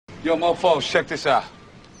Yo, mofos, check this out.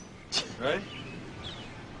 Ready?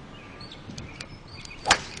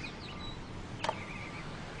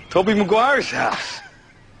 Toby Maguire's house.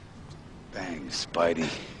 Bang, Spidey.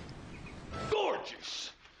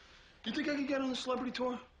 Gorgeous. You think I can get on the celebrity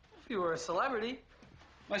tour? If you were a celebrity.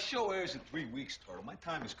 My show airs in 3 weeks, Turtle. My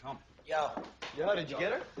time is coming. Yo, did you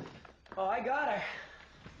get her? Oh, I got her.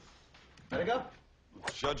 Ready to go?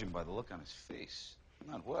 Judging by the look on his face,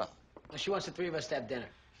 not well. Well, she wants the three of us to have dinner.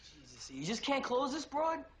 Jesus, you just can't close this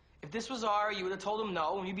broad? If this was Ari, you would have told him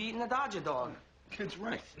no, and you'd be eating a Dodger dog. Kid's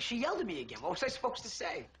right. She yelled at me again. What was I supposed to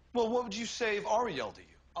say? Well, what would you say if Ari yelled at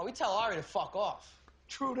you? Oh, we tell Ari to fuck off.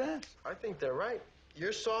 True that. I think they're right.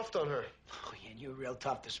 You're soft on her. Oh, yeah, you were real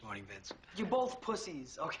tough this morning, Vince. You're both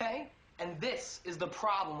pussies, okay? And this is the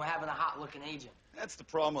problem with having a hot-looking agent. That's the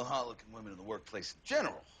problem with hot-looking women in the workplace in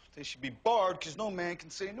general. They should be barred because no man can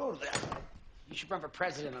say no to that. You should run for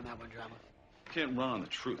president on that one, Drama. Can't run on the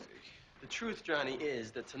truth, eh? The truth, Johnny,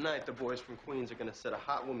 is that tonight the boys from Queens are going to set a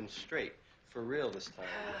hot woman straight. For real this time.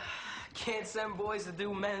 Can't send boys to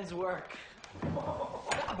do men's work.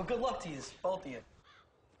 Yeah, but good luck to you, both of you.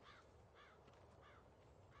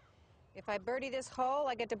 If I birdie this hole,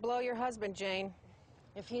 I get to blow your husband, Jane.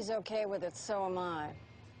 If he's okay with it, so am I.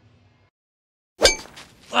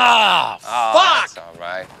 Ah, fuck! That's all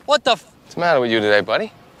right. What the f— What's the matter with you today,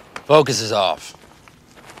 buddy? Focus is off.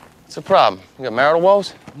 What's the problem? You got marital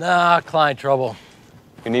woes? Nah, client trouble.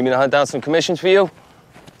 You need me to hunt down some commissions for you?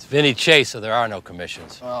 It's Vinny Chase, so there are no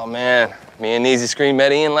commissions. Oh, man. Me and Easy screened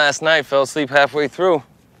Meddy in last night. Fell asleep halfway through.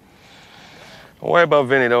 Don't worry about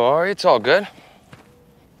Vinny, though, Ari. It's all good.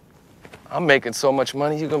 I'm making so much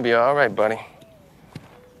money, you're gonna be all right, buddy.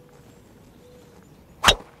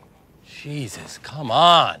 Jesus, come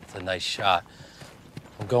on. It's a nice shot.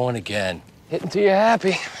 I'm going again. Hit until you're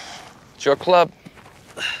happy. It's your club.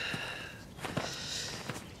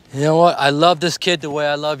 You know what? I love this kid the way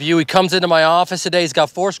I love you. He comes into my office today. He's got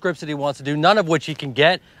 4 scripts that he wants to do, none of which he can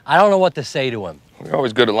get. I don't know what to say to him. You're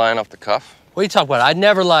always good at lying off the cuff. What are you talking about? I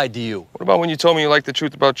never lied to you. What about when you told me you liked the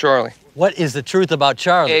truth about Charlie? What is the truth about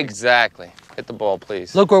Charlie? Exactly. Hit the ball,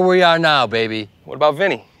 please. Look where we are now, baby. What about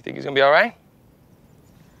Vinny? You think he's gonna be all right?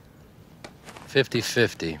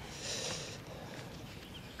 50-50.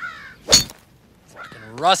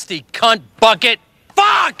 Fucking rusty cunt bucket.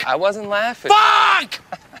 Fuck! I wasn't laughing. Fuck!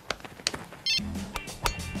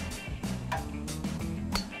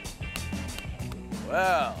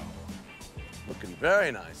 Well, looking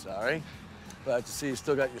very nice, Ari. Glad to see you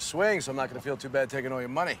still got your swing, so I'm not gonna feel too bad taking all your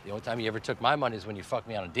money. The only time you ever took my money is when you fucked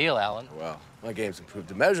me on a deal, Alan. Well, my game's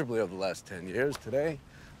improved immeasurably over the last 10 years. Today,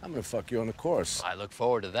 I'm gonna fuck you on the course. I look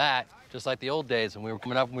forward to that. Just like the old days when we were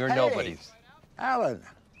coming up and we were nobodies. Alan,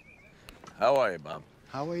 How are you, Bob?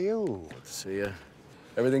 how are you? Good to see you.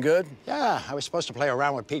 Everything good? Yeah, I was supposed to play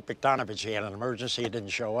around with Pete Bogdanovich. He had an emergency, he didn't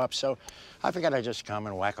show up, so I figured I'd just come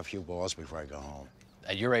and whack a few balls before I go home.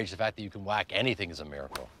 At your age, the fact that you can whack anything is a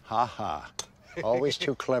miracle. Ha ha. Always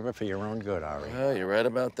too clever for your own good, Ari. Well, you're right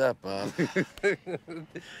about that, Bob.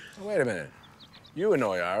 Wait a minute. You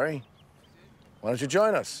annoy Ari. Why don't you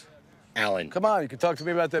join us? Alan. Come on, you can talk to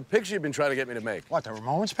me about that picture you've been trying to get me to make. What, the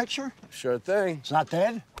Ramones picture? Sure thing. It's not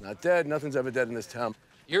dead? Not dead. Nothing's ever dead in this town.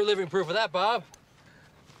 You're living proof of that, Bob.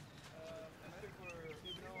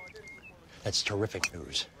 That's terrific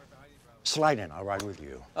news. Slide in, I'll ride with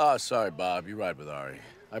you. Oh, sorry, Bob. You ride with Ari.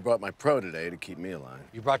 I brought my pro today to keep me alive.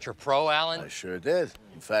 You brought your pro, Alan? I sure did.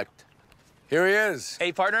 In fact, here he is.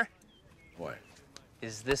 Hey, partner. Boy.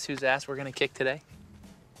 Is this whose ass we're gonna kick today?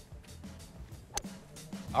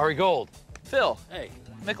 Ari Gold. Phil. Hey.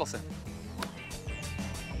 Mickelson.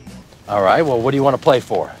 All right, well, what do you want to play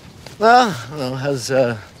for? Well, how's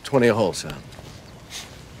 20 a hole sound?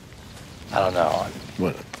 I don't know.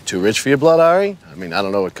 What, too rich for your blood, Ari? I mean, I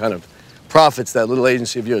don't know what kind of profits that little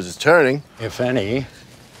agency of yours is turning. If any.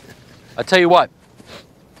 I'll tell you what.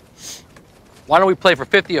 Why don't we play for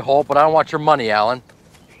 50 a hole, but I don't want your money, Alan.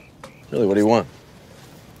 Really, what do you want?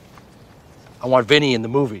 I want Vinny in the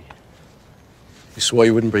movie. You swore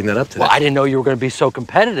you wouldn't bring that up today. Well, I didn't know you were going to be so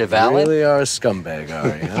competitive, You Alan. really are a scumbag,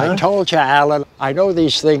 Ari, huh? I told you, Alan, I know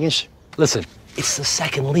these things. Listen, it's the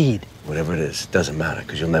second lead. Whatever it is, doesn't matter,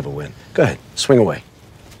 because you'll never win. Go ahead, swing away.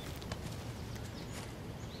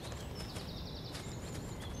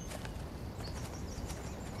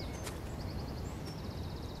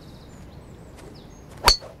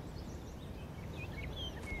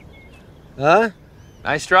 Huh?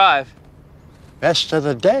 Nice drive. Best of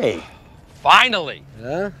the day. Finally.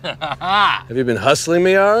 Yeah? Have you been hustling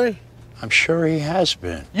me, Ari? I'm sure he has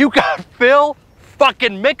been. You got Phil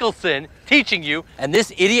fucking Mickelson teaching you, and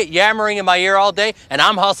this idiot yammering in my ear all day, and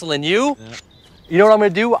I'm hustling you? You know what I'm gonna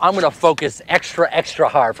do? I'm gonna focus extra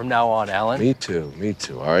hard from now on, Alan. Me too,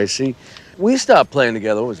 all right? See, we stopped playing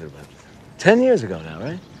together, what was it, about 10 years ago now,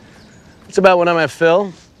 right? It's about when I met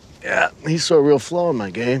Phil. Yeah, he saw a real flaw in my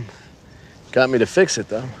game. Got me to fix it,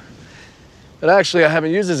 though. But actually, I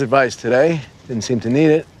haven't used his advice today. Didn't seem to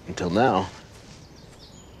need it until now.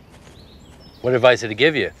 What advice did he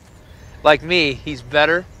give you? Like me, he's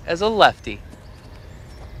better as a lefty.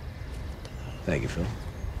 Thank you, Phil.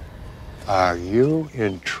 Are you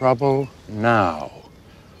in trouble now,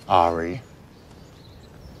 Ari?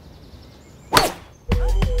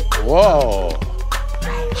 Whoa.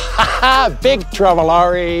 Ha ha! Big trouble,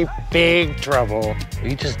 Ari. Big trouble.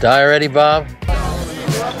 Will you just die already, Bob?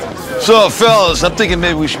 So, fellas, I'm thinking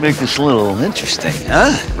maybe we should make this a little interesting,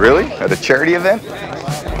 huh? Really? At a charity event?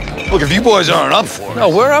 Look, if you boys aren't up for it. No,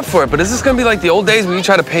 we're up for it, but is this gonna be like the old days where you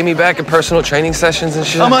try to pay me back in personal training sessions and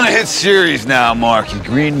shit? I'm on a hit series now, Marky.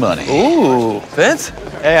 Green money. Ooh, Vince?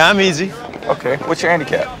 Hey, I'm easy. Okay, what's your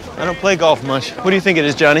handicap? I don't play golf much. What do you think it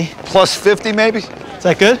is, Johnny? Plus 50, maybe? Is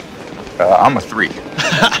that good? I'm a 3.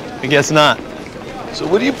 I guess not. So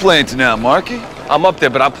what are you playing to now, Marky? I'm up there,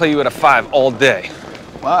 but I'll play you at a 5 all day.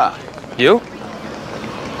 Wow. You?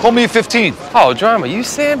 Call me a 15. Oh, drama, you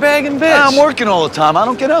sandbagging bitch. Nah, I'm working all the time. I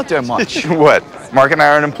don't get out there much. What? Mark and I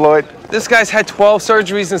are unemployed? This guy's had 12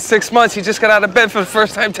 surgeries in 6 months. He just got out of bed for the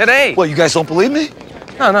first time today. What, you guys don't believe me?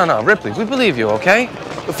 No, Ripley, we believe you, okay?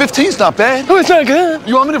 The 15's not bad. Oh, it's not good.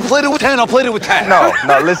 You want me to play it with 10? I'll play it with 10. No,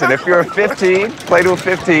 listen, if you're a 15, play to a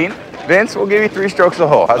 15. Vince, we'll give you 3 strokes a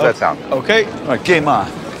hole. How's that sound? Okay. All right, game on.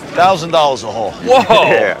 $1,000 a hole. Whoa,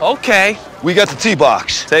 Yeah. okay. We got the tee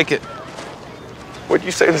box. Take it. What'd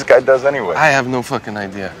you say this guy does anyway? I have no fucking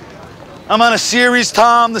idea. I'm on a series,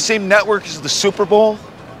 Tom, the same network as the Super Bowl.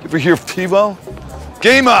 You ever hear of TiVo?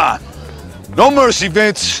 Game on. No mercy,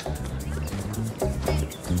 Vince.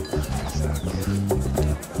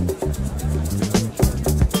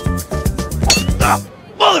 Ah,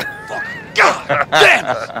 motherfucker. God damn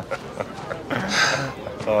it.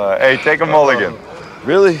 Hey, take a mulligan.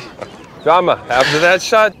 Really? Drama, after that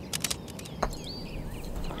shot,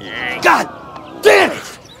 God damn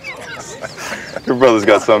it. Your brother's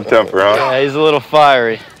got some temper, huh? Yeah, he's a little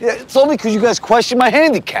fiery. Yeah, it's only because you guys questioned my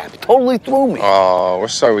handicap. It totally threw me. oh, we're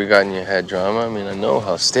sorry we got in your head, Drama. I mean, I know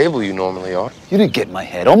how stable you normally are. You didn't get in my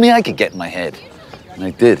head. Only I could get in my head. And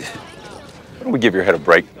I did. Why don't we give your head a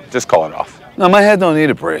break? Just call it off. No, my head don't need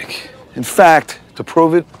a break. In fact, to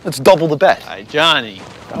prove it, let's double the bet. Hey, Johnny.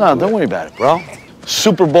 No, don't worry about it, bro.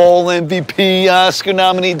 Super Bowl MVP, Oscar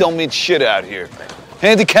nominee don't mean shit out here.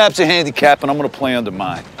 Handicap's a handicap, and I'm gonna play under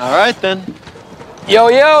mine. All right, then. Yo,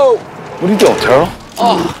 yo! What are you doing, Turtle?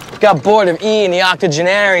 Oh, got bored of eating the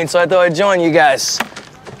octogenarian, so I thought I'd join you guys.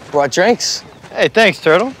 Brought drinks. Hey, thanks,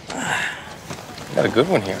 Turtle. Got a good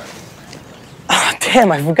one here. Oh,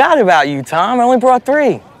 damn, I forgot about you, Tom. I only brought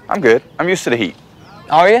 3. I'm good. I'm used to the heat.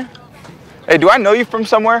 Are you? Hey, do I know you from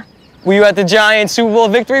somewhere? Were you at the Giant Super Bowl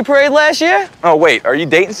victory parade last year? Oh, wait, are you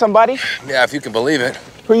dating somebody? Yeah, if you can believe it.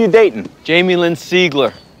 Who are you dating? Jamie Lynn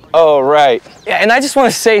Siegler. Oh, right. Yeah, and I just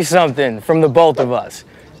want to say something from the both of us.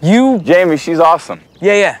 You... Jamie, she's awesome.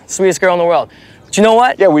 Yeah, sweetest girl in the world. But you know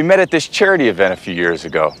what? Yeah, we met at this charity event a few years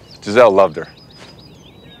ago. Giselle loved her.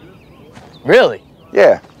 Really?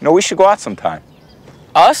 Yeah, no, we should go out sometime.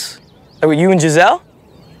 Us? Like with you and Giselle?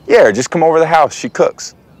 Yeah, just come over to the house. She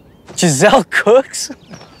cooks. Giselle cooks?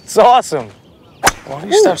 It's awesome. Why don't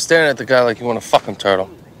you stop staring at the guy like you want to fuck him, Turtle?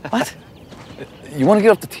 What? You want to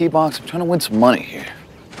get off the tee box? I'm trying to win some money here.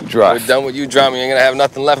 You We're drive. done with you, Drama. You ain't gonna have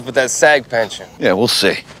nothing left but that SAG pension. Yeah, we'll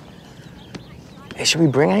see. Hey, should we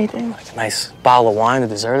bring anything? Like a nice bottle of wine or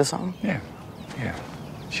dessert or something? Yeah.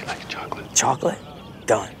 She likes chocolate. Chocolate?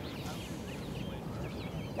 Done.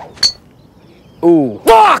 Ooh.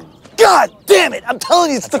 Fuck! God damn it! I'm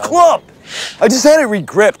telling you, it's the club. I just had it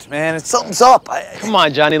re-gripped, man. Something's up. Come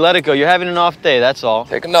on, Johnny, let it go. You're having an off day, that's all.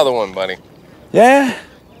 Take another one, buddy. Yeah?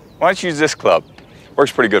 Why don't you use this club?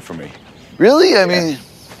 Works pretty good for me. Really? I mean,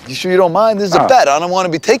 you sure you don't mind? This is a bet. I don't want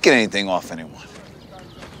to be taking anything off anyone.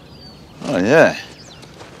 Oh, yeah.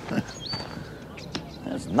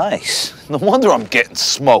 That's nice. No wonder I'm getting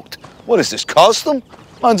smoked. What is this, custom?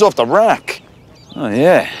 Mine's off the rack. Oh,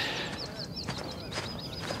 yeah.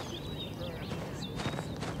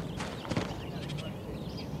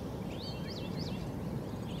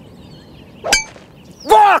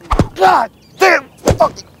 Fuck! God damn!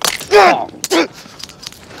 Fuck! God!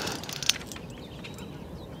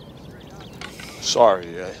 Sorry.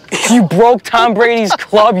 You broke Tom Brady's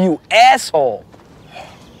club, you asshole.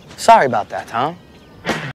 Sorry about that, Tom.